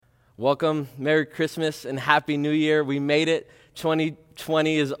Welcome, Merry Christmas, and Happy New Year. We made it.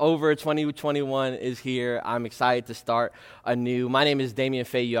 2020 is over. 2021 is here. I'm excited to start anew. My name is Damian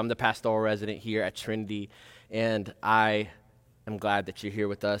Fayu. I'm the pastoral resident here at Trinity, and I am glad that you're here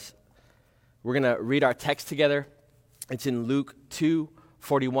with us. We're going to read our text together. It's in Luke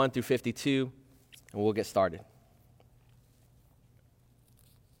 2:41 through 52, and we'll get started.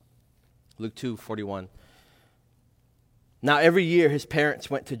 Luke 2:41. Now every year his parents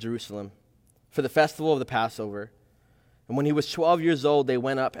went to Jerusalem for the festival of the Passover. And when he was 12 years old, they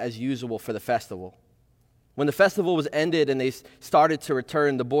went up as usual for the festival. When the festival was ended and they started to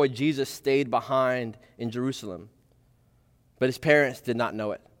return, the boy Jesus stayed behind in Jerusalem. But his parents did not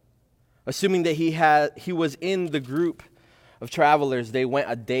know it. Assuming that he was in the group of travelers, they went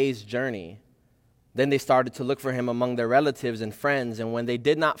a day's journey. Then they started to look for him among their relatives and friends, and when they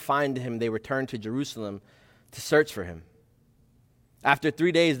did not find him, they returned to Jerusalem to search for him. After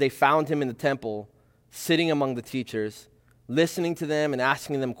 3 days, they found him in the temple, sitting among the teachers, listening to them and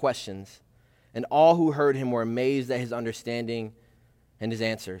asking them questions. And all who heard him were amazed at his understanding and his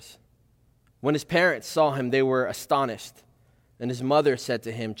answers. When his parents saw him, they were astonished. And his mother said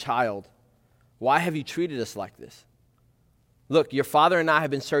to him, "Child, why have you treated us like this? Look, your father and I have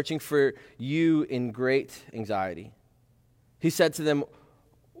been searching for you in great anxiety." He said to them,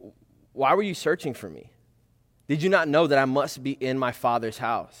 "Why were you searching for me? Did you not know that I must be in my Father's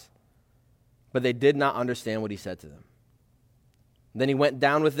house?" But they did not understand what he said to them. Then he went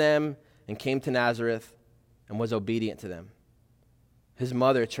down with them and came to Nazareth and was obedient to them. His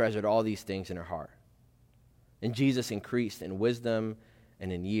mother treasured all these things in her heart. And Jesus increased in wisdom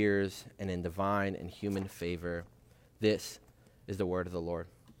and in years and in divine and human favor. This is the word of the Lord.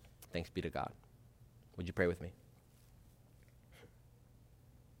 Thanks be to God. Would you pray with me?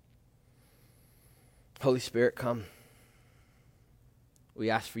 Holy Spirit, come. We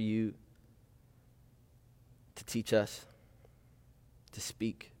ask for you to teach us, to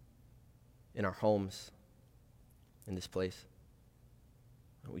speak in our homes, in this place.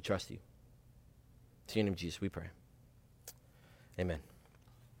 We trust you. In your name, Jesus, we pray. Amen.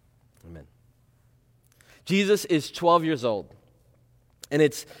 Amen. Jesus is 12 years old, and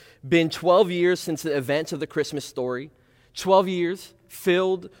it's been 12 years since the events of the Christmas story. 12 years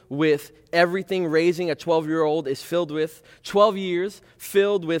filled with everything raising a 12-year-old is filled with. 12 years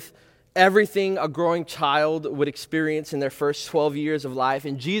filled with everything a growing child would experience in their first 12 years of life.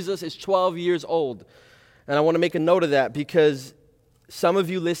 And Jesus is 12 years old. And I want to make a note of that because some of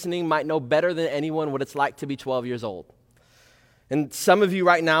you listening might know better than anyone what it's like to be 12 years old. And some of you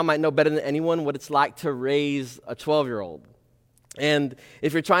right now might know better than anyone what it's like to raise a 12-year-old. And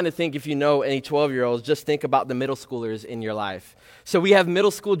if you're trying to think if you know any 12-year-olds, just think about the middle schoolers in your life. So we have middle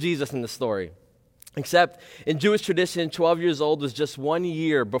school Jesus in the story. Except in Jewish tradition, 12 years old was just 1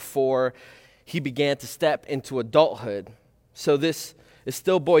 year before he began to step into adulthood. So this is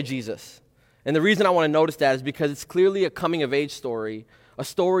still boy Jesus. And the reason I want to notice that is because it's clearly a coming-of-age story, a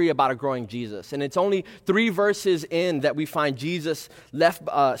story about a growing Jesus. And it's only 3 verses in that we find Jesus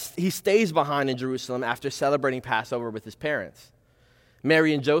he stays behind in Jerusalem after celebrating Passover with his parents.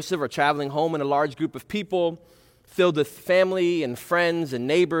 Mary and Joseph are traveling home in a large group of people, filled with family and friends and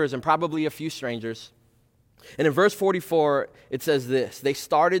neighbors and probably a few strangers. And in verse 44, it says this: they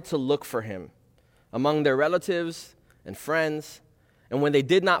started to look for him among their relatives and friends. And when they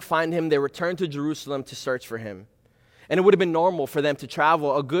did not find him, they returned to Jerusalem to search for him. And it would have been normal for them to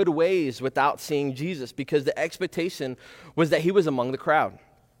travel a good ways without seeing Jesus because the expectation was that he was among the crowd.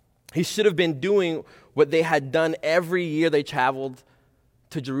 He should have been doing what they had done every year they traveled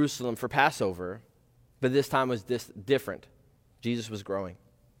to Jerusalem for Passover, but this time was different. Jesus was growing.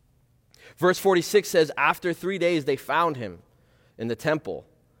 Verse 46 says, after 3 days they found him in the temple,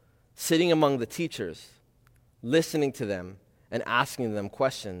 sitting among the teachers, listening to them and asking them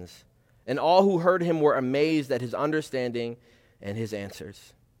questions. And all who heard him were amazed at his understanding and his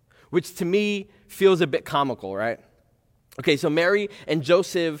answers, which to me feels a bit comical, right? Okay, so Mary and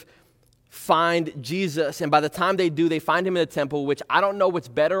Joseph find Jesus, and by the time they do, they find him in the temple, which I don't know what's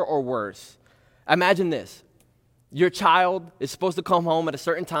better or worse. Imagine this. Your child is supposed to come home at a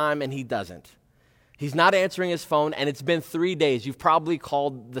certain time, and he doesn't. He's not answering his phone, and it's been 3 days. You've probably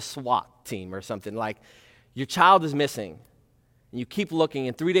called the SWAT team or something. Like, your child is missing, and you keep looking,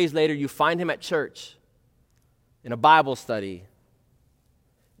 and 3 days later, you find him at church in a Bible study.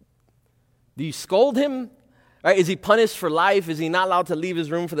 Do you scold him? Right? Is he punished for life? Is he not allowed to leave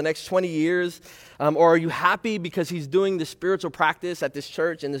his room for the next 20 years? Or are you happy because he's doing this spiritual practice at this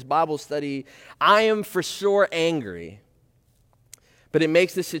church in this Bible study? I am for sure angry. But it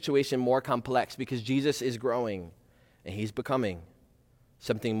makes the situation more complex because Jesus is growing and he's becoming.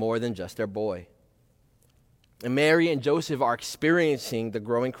 something more than just their boy. And Mary and Joseph are experiencing the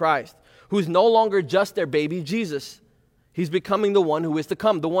growing Christ, who's no longer just their baby Jesus. He's becoming the one who is to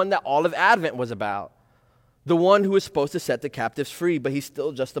come, the one that all of Advent was about, the one who is supposed to set the captives free, but he's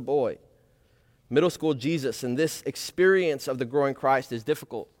still just a boy. Middle school Jesus, and this experience of the growing Christ is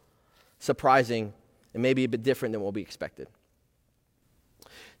difficult, surprising, and maybe a bit different than what we expected.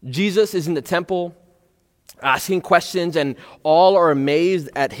 Jesus is in the temple asking questions, and all are amazed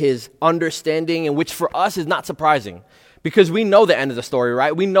at his understanding, and which for us is not surprising because we know the end of the story,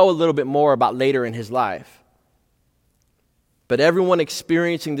 right? We know a little bit more about later in his life. But everyone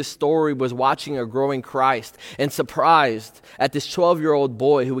experiencing this story was watching a growing Christ and surprised at this 12-year-old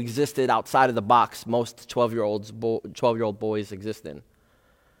boy who existed outside of the box most 12-year-old boys exist in.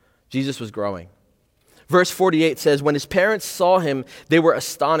 Jesus was growing. Verse 48 says, when his parents saw him, they were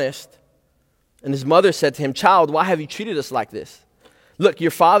astonished. And his mother said to him, "Child, why have you treated us like this? Look,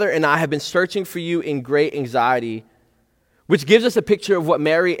 your father and I have been searching for you in great anxiety." Which gives us a picture of what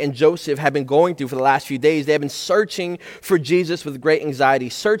Mary and Joseph have been going through for the last few days. They have been searching for Jesus with great anxiety,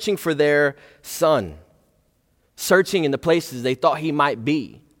 searching for their son, searching in the places they thought he might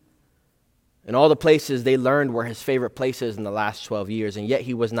be, and all the places they learned were his favorite places in the last 12 years, and yet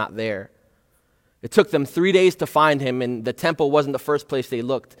he was not there. It took them 3 days to find him, and the temple wasn't the first place they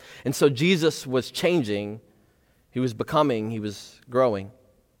looked. And so Jesus was changing. He was becoming. He was growing.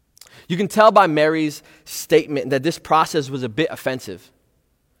 You can tell by Mary's statement that this process was a bit offensive.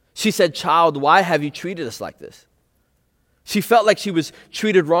 She said, "Child, why have you treated us like this?" She felt like she was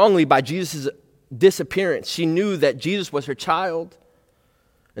treated wrongly by Jesus' disappearance. She knew that Jesus was her child,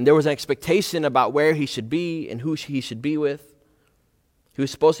 and there was an expectation about where he should be and who he should be with. He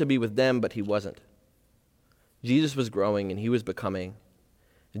was supposed to be with them, but he wasn't. Jesus was growing, and he was becoming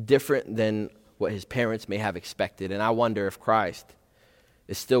different than what his parents may have expected. And I wonder if Christ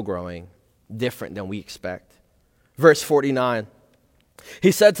is still growing, different than we expect. Verse 49,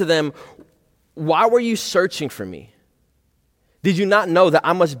 he said to them, "Why were you searching for me? Did you not know that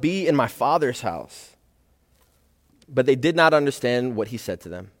I must be in my Father's house?" But they did not understand what he said to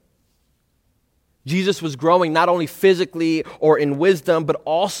them. Jesus was growing not only physically or in wisdom, but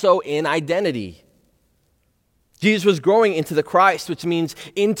also in identity. Jesus was growing into the Christ, which means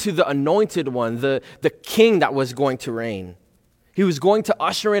into the anointed one, the king that was going to reign. He was going to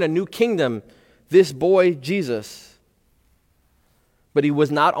usher in a new kingdom, this boy, Jesus. But he was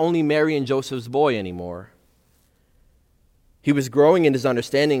not only Mary and Joseph's boy anymore. He was growing in his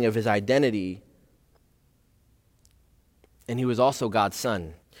understanding of his identity, and he was also God's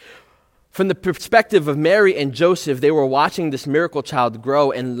son. From the perspective of Mary and Joseph, they were watching this miracle child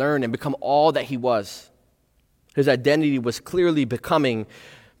grow and learn and become all that he was. His identity was clearly becoming,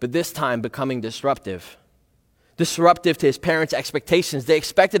 but this time becoming disruptive. Disruptive to his parents' expectations. They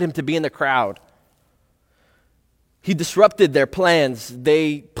expected him to be in the crowd. He disrupted their plans.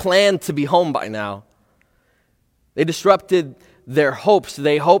 They planned to be home by now. They disrupted their hopes.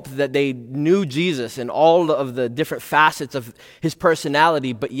 They hoped that they knew Jesus and all of the different facets of his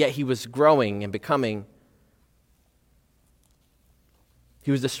personality, but yet he was growing and becoming. He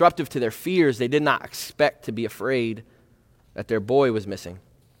was disruptive to their fears. They did not expect to be afraid that their boy was missing.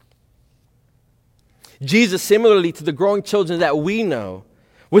 Jesus, similarly to the growing children that we know,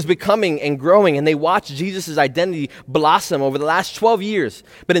 was becoming and growing, and they watched Jesus' identity blossom over the last 12 years.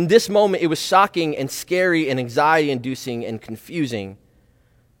 But in this moment, it was shocking and scary and anxiety-inducing and confusing.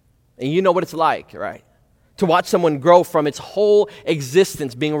 And you know what it's like, right? To watch someone grow from its whole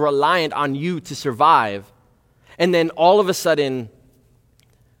existence being reliant on you to survive, and then all of a sudden,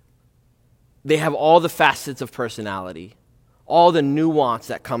 they have all the facets of personality, all the nuance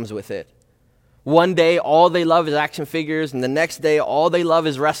that comes with it. One day, all they love is action figures, and the next day, all they love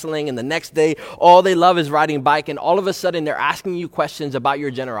is wrestling, and the next day, all they love is riding a bike, and all of a sudden, they're asking you questions about your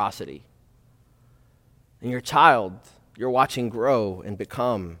generosity. And your child, you're watching grow and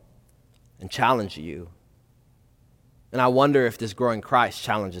become and challenge you. And I wonder if this growing Christ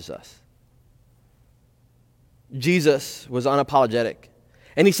challenges us. Jesus was unapologetic,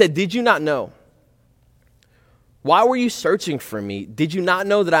 and he said, "Did you not know? Why were you searching for me? Did you not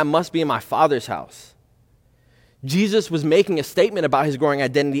know that I must be in my Father's house?" Jesus was making a statement about his growing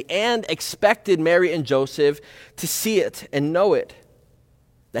identity and expected Mary and Joseph to see it and know it,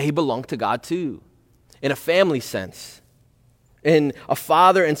 that he belonged to God too, in a family sense, in a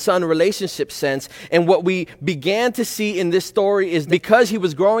father and son relationship sense. And what we began to see in this story is because he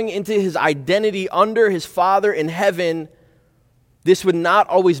was growing into his identity under his Father in heaven, this would not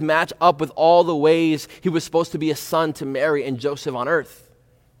always match up with all the ways he was supposed to be a son to Mary and Joseph on earth.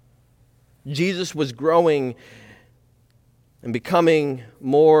 Jesus was growing and becoming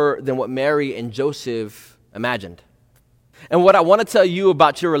more than what Mary and Joseph imagined. And what I want to tell you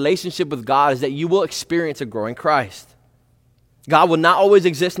about your relationship with God is that you will experience a growing Christ. God will not always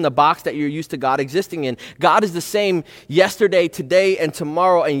exist in the box that you're used to God existing in. God is the same yesterday, today, and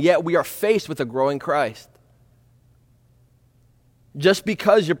tomorrow, and yet we are faced with a growing Christ. Just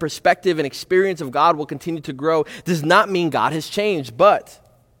because your perspective and experience of God will continue to grow does not mean God has changed, but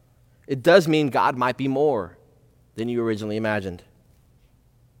it does mean God might be more than you originally imagined.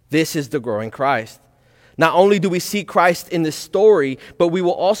 This is the growing Christ. Not only do we see Christ in this story, but we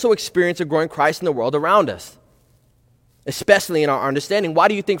will also experience a growing Christ in the world around us, especially in our understanding. Why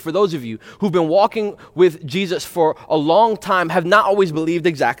do you think for those of you who've been walking with Jesus for a long time have not always believed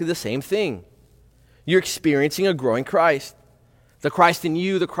exactly the same thing? You're experiencing a growing Christ. The Christ in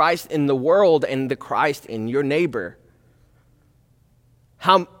you, the Christ in the world, and the Christ in your neighbor.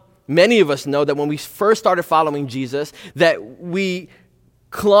 How many of us know that when we first started following Jesus, that we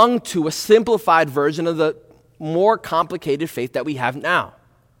clung to a simplified version of the more complicated faith that we have now?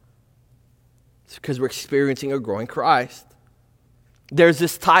 It's because we're experiencing a growing Christ. There's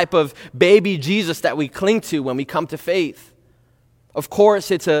this type of baby Jesus that we cling to when we come to faith. Of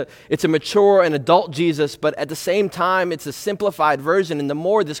course, it's a mature and adult Jesus, but at the same time, it's a simplified version. And the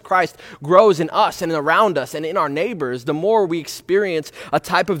more this Christ grows in us and around us and in our neighbors, the more we experience a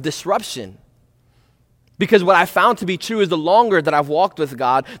type of disruption. Because what I found to be true is the longer that I've walked with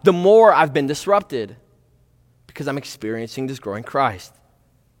God, the more I've been disrupted. Because I'm experiencing this growing Christ.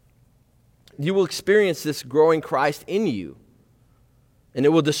 You will experience this growing Christ in you. And it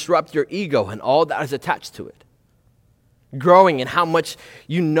will disrupt your ego and all that is attached to it. Growing in how much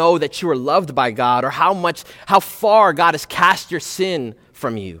you know that you are loved by God, or how far God has cast your sin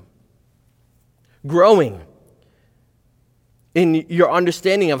from you. Growing in your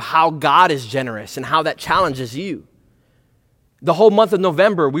understanding of how God is generous and how that challenges you. The whole month of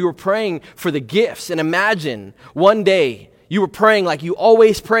November, we were praying for the gifts, and imagine one day you were praying like you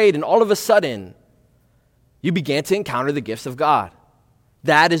always prayed, and all of a sudden, you began to encounter the gifts of God.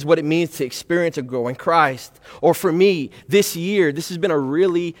 That is what it means to experience a growing Christ. Or for me, this year, this has been a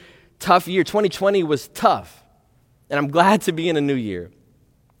really tough year. 2020 was tough, and I'm glad to be in a new year.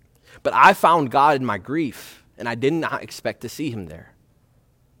 But I found God in my grief, and I did not expect to see him there.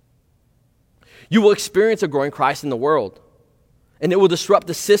 You will experience a growing Christ in the world, and it will disrupt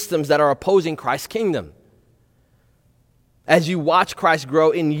the systems that are opposing Christ's kingdom. As you watch Christ grow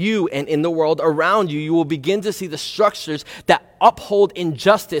in you and in the world around you, you will begin to see the structures that uphold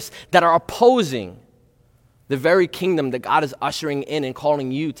injustice that are opposing the very kingdom that God is ushering in and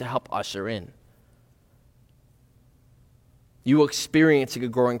calling you to help usher in. You will experience a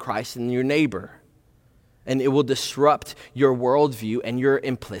growing Christ in your neighbor, and it will disrupt your worldview and your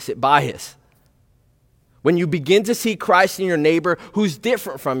implicit bias. When you begin to see Christ in your neighbor who's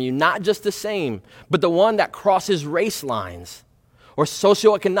different from you, not just the same, but the one that crosses race lines or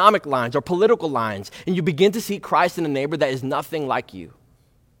socioeconomic lines or political lines, and you begin to see Christ in a neighbor that is nothing like you.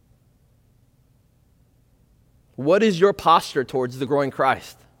 What is your posture towards the growing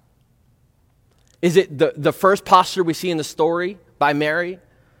Christ? Is it the first posture we see in the story by Mary?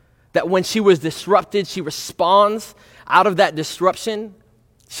 That when she was disrupted, she responds out of that disruption.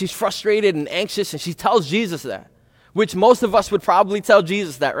 She's frustrated and anxious, and she tells Jesus that, which most of us would probably tell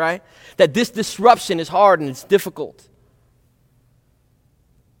Jesus that, right? That this disruption is hard and it's difficult.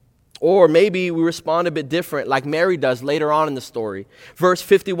 Or maybe we respond a bit different, like Mary does later on in the story. Verse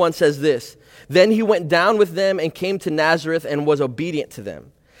 51 says this: "Then he went down with them and came to Nazareth and was obedient to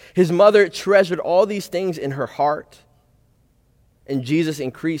them. His mother treasured all these things in her heart, and Jesus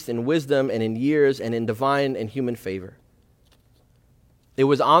increased in wisdom and in years and in divine and human favor." It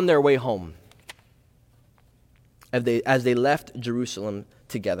was on their way home as they left Jerusalem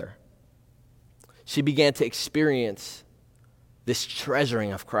together. She began to experience this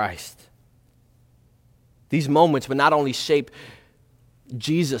treasuring of Christ. These moments would not only shape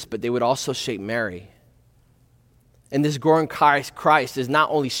Jesus, but they would also shape Mary. And this growing Christ is not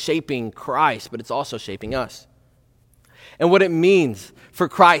only shaping Christ, but it's also shaping us. And what it means for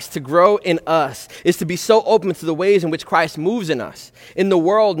Christ to grow in us is to be so open to the ways in which Christ moves in us, in the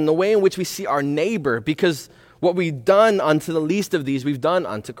world, in the way in which we see our neighbor, because what we've done unto the least of these, we've done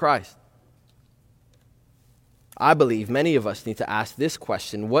unto Christ. I believe many of us need to ask this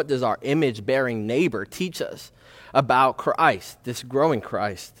question: what does our image-bearing neighbor teach us about Christ, this growing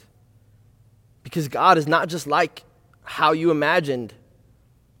Christ? Because God is not just like how you imagined.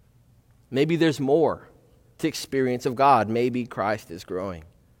 Maybe there's more to experience of God. Maybe Christ is growing.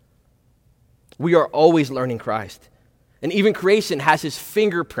 We are always learning Christ. And even creation has his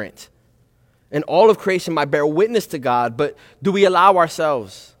fingerprint and all of creation might bear witness to God, but do we allow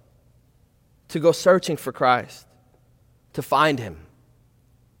ourselves to go searching for Christ, to find him?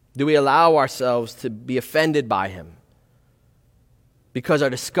 Do we allow ourselves to be offended by him because our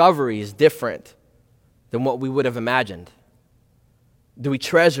discovery is different than what we would have imagined? Do we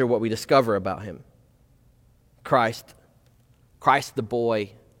treasure what we discover about him? Christ the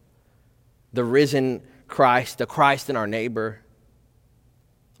boy, the risen Christ, the Christ in our neighbor.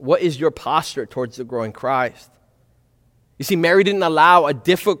 What is your posture towards the growing Christ? You see, Mary didn't allow a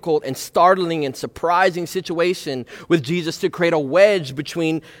difficult and startling and surprising situation with Jesus to create a wedge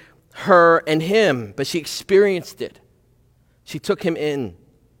between her and him, but she experienced it. She took him in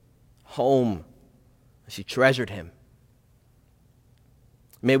home. She treasured him.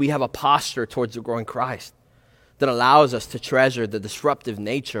 May we have a posture towards the growing Christ that allows us to treasure the disruptive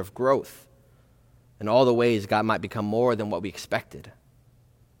nature of growth and all the ways God might become more than what we expected.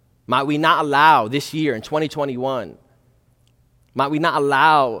 Might we not allow this year in 2021, might we not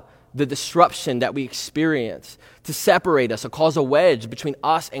allow the disruption that we experience to separate us or cause a wedge between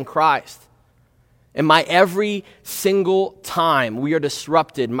us and Christ? And might every single time we are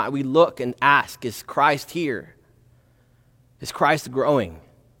disrupted, might we look and ask, is Christ here? Is Christ growing?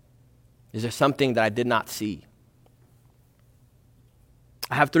 Is there something that I did not see?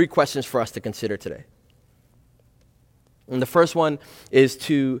 I have 3 questions for us to consider today. And the first one is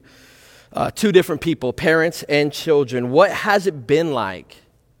to 2 different people, parents and children. What has it been like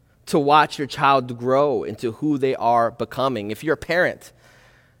to watch your child grow into who they are becoming? If you're a parent,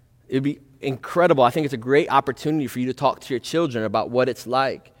 it would be incredible. I think it's a great opportunity for you to talk to your children about what it's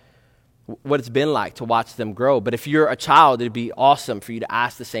like, what it's been like to watch them grow. But if you're a child, it'd be awesome for you to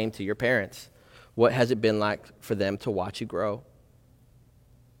ask the same to your parents. What has it been like for them to watch you grow?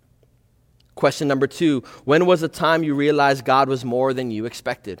 Question number 2, when was the time you realized God was more than you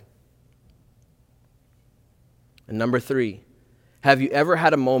expected? And number 3, have you ever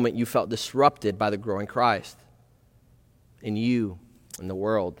had a moment you felt disrupted by the growing Christ in you, in the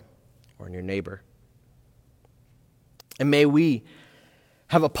world, or in your neighbor? And may we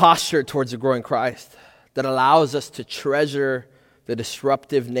have a posture towards the growing Christ that allows us to treasure the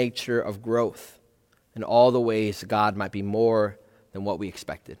disruptive nature of growth in all the ways God might be more than what we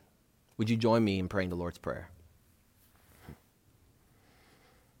expected. Would you join me in praying the Lord's Prayer?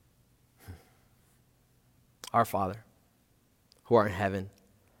 Our Father, who art in heaven,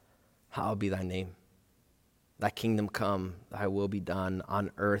 hallowed be thy name. Thy kingdom come, thy will be done on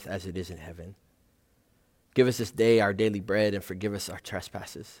earth as it is in heaven. Give us this day our daily bread and forgive us our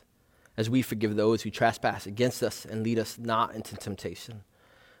trespasses, as we forgive those who trespass against us, and lead us not into temptation,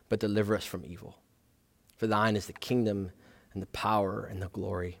 but deliver us from evil. For thine is the kingdom and the power and the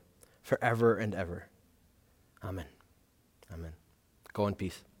glory forever and ever. Amen. Amen. Go in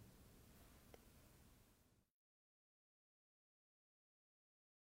peace.